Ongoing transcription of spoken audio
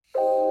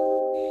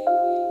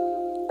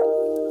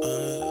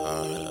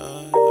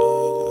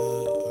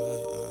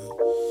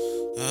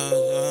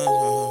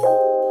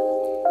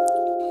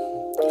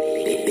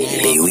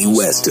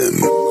Weston.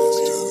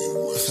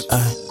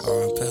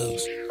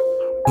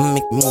 I'ma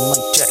make a move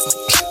like Jack.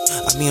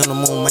 I be on the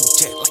moon like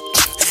Jack.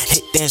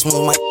 Hit dance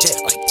move like Jack.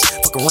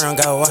 Fuck around,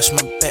 gotta wash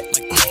my back.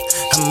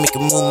 I'ma make a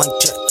move like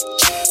Jack.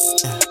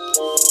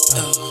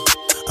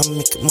 I'ma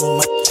make a move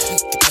like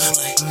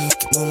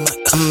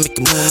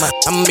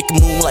I'ma make a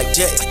move like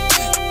Jack.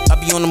 I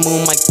be on the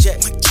moon like Jack.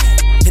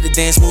 Hit a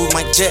dance move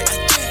like Jack.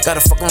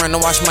 Gotta fuck around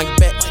and wash my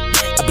back.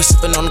 I be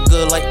sippin' on the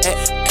good like that.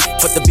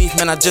 Fuck the beef,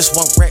 man, I just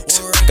want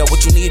racks. Got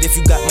what you need if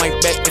you got my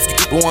back. If you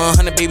keep it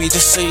 100, baby,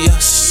 just say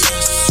yes.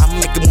 I'ma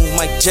make a move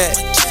like Jack.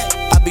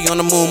 I be on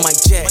the moon like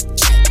Jack.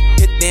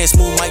 Hit dance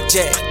move like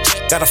Jack.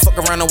 Gotta fuck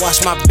around and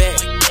wash my back.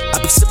 I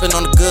be sippin'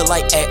 on the good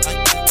like that.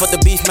 For the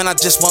beef, man, I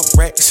just want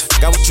racks.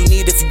 Got what you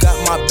need if you got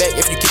my back.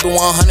 If you keep it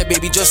 100,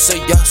 baby, just say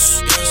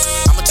yes.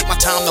 I'ma take my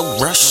time, no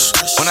rush.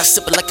 When I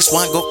sip it like it's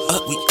wine, go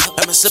up.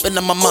 I've been sippin'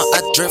 on my mind,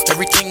 I drift.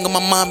 Everything on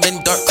my mind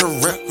been dark,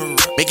 correct.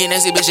 Making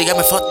nasty bitch, you got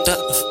me fucked up.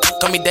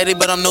 Call me daddy,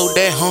 but I'm no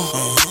dad,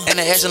 And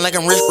they acting like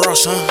I'm Rick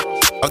Ross,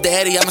 Off the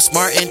Addy, I'm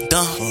smart and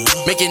dumb.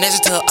 Making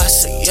nasty till I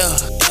say, yeah.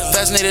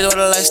 Fascinated with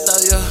the lifestyle,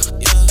 yeah.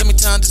 Give me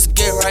time just to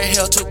get right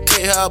here.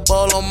 2K, how I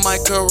ball on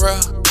my career.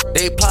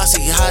 They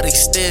posse, how they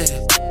stare.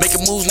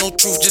 Making moves, no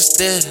truth,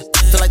 just there.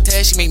 Feel like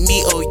Tash, she made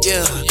me, oh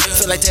yeah.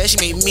 Feel like Tash, she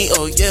made me,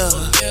 oh yeah.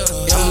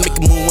 I'ma make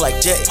a move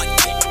like Jack.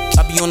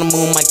 I be on the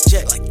moon like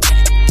Jack.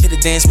 Hit a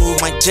dance move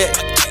like Jack.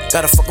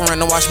 Gotta fuck around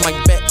and wash my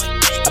back.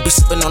 I be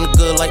sippin' on the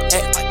good like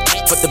that.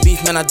 Fuck the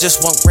beef, man, I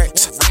just want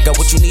racks. Got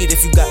what you need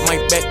if you got my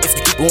back. If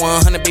you keep it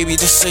 100, baby,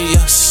 just say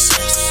yes.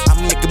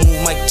 I'ma make a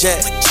move like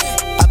Jack.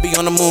 I be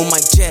on the moon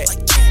like Jack.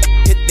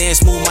 Hit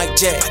dance move like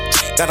Jack.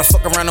 Gotta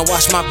fuck around and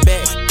wash my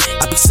back.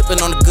 I be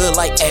sippin' on the good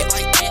like that.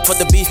 For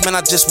the beef, man,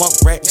 I just want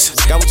racks.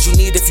 Got what you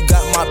need if you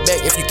got my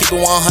back. If you keep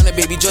it 100,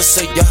 baby, just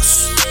say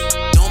yes.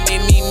 Don't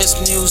make me miss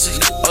music.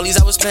 All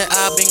these hours spent,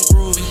 I've been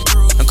groovy.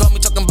 Don't call me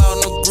talking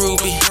about no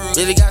groovy.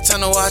 Really got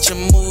time to watch a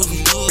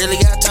movie. Really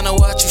got time to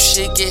watch you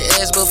shit get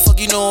ass, but fuck,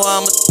 you know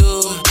I'ma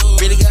do it.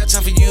 Really got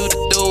time for you to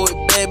do it,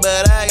 babe,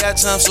 but I got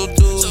time, so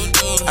do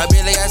it. I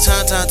really got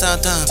time.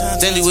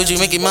 Then would you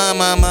make it mine?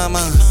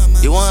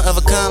 You one of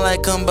a kind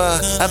like come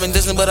by. I've been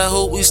distant, but I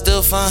hope we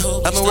still fine.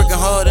 I've been working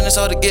hard and it's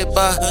hard to get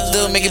by.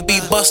 Still make it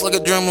beat bust like a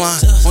drum line.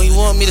 When you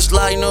want me to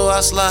slide, you know I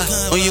slide.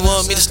 When you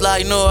want me to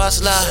slide, you know I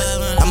slide.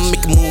 I'ma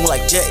make a move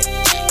like Jack.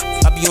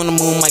 I be on the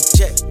moon like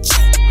Jack.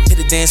 Hit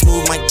a dance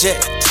move like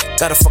Jack.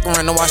 Gotta fuck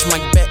around and wash my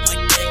back.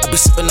 I be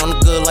sippin' on the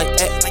good like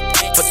that.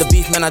 Fuck the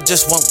beef, man, I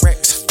just want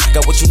racks.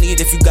 Got what you need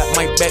if you got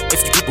my back.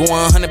 If you keep it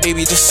 100,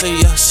 baby, just say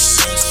yes.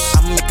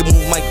 I'ma make a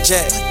move like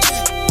Jack.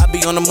 I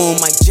be on the moon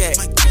like Jack.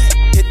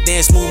 Hit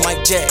dance move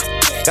like Jack.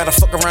 Gotta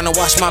fuck around and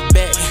wash my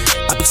back.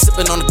 I be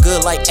sippin' on the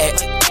good like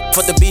that.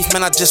 For the beef,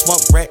 man, I just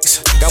want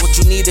racks. Got what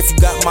you need if you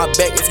got my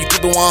back. If you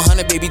keep it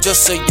 100, baby,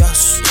 just say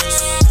yes.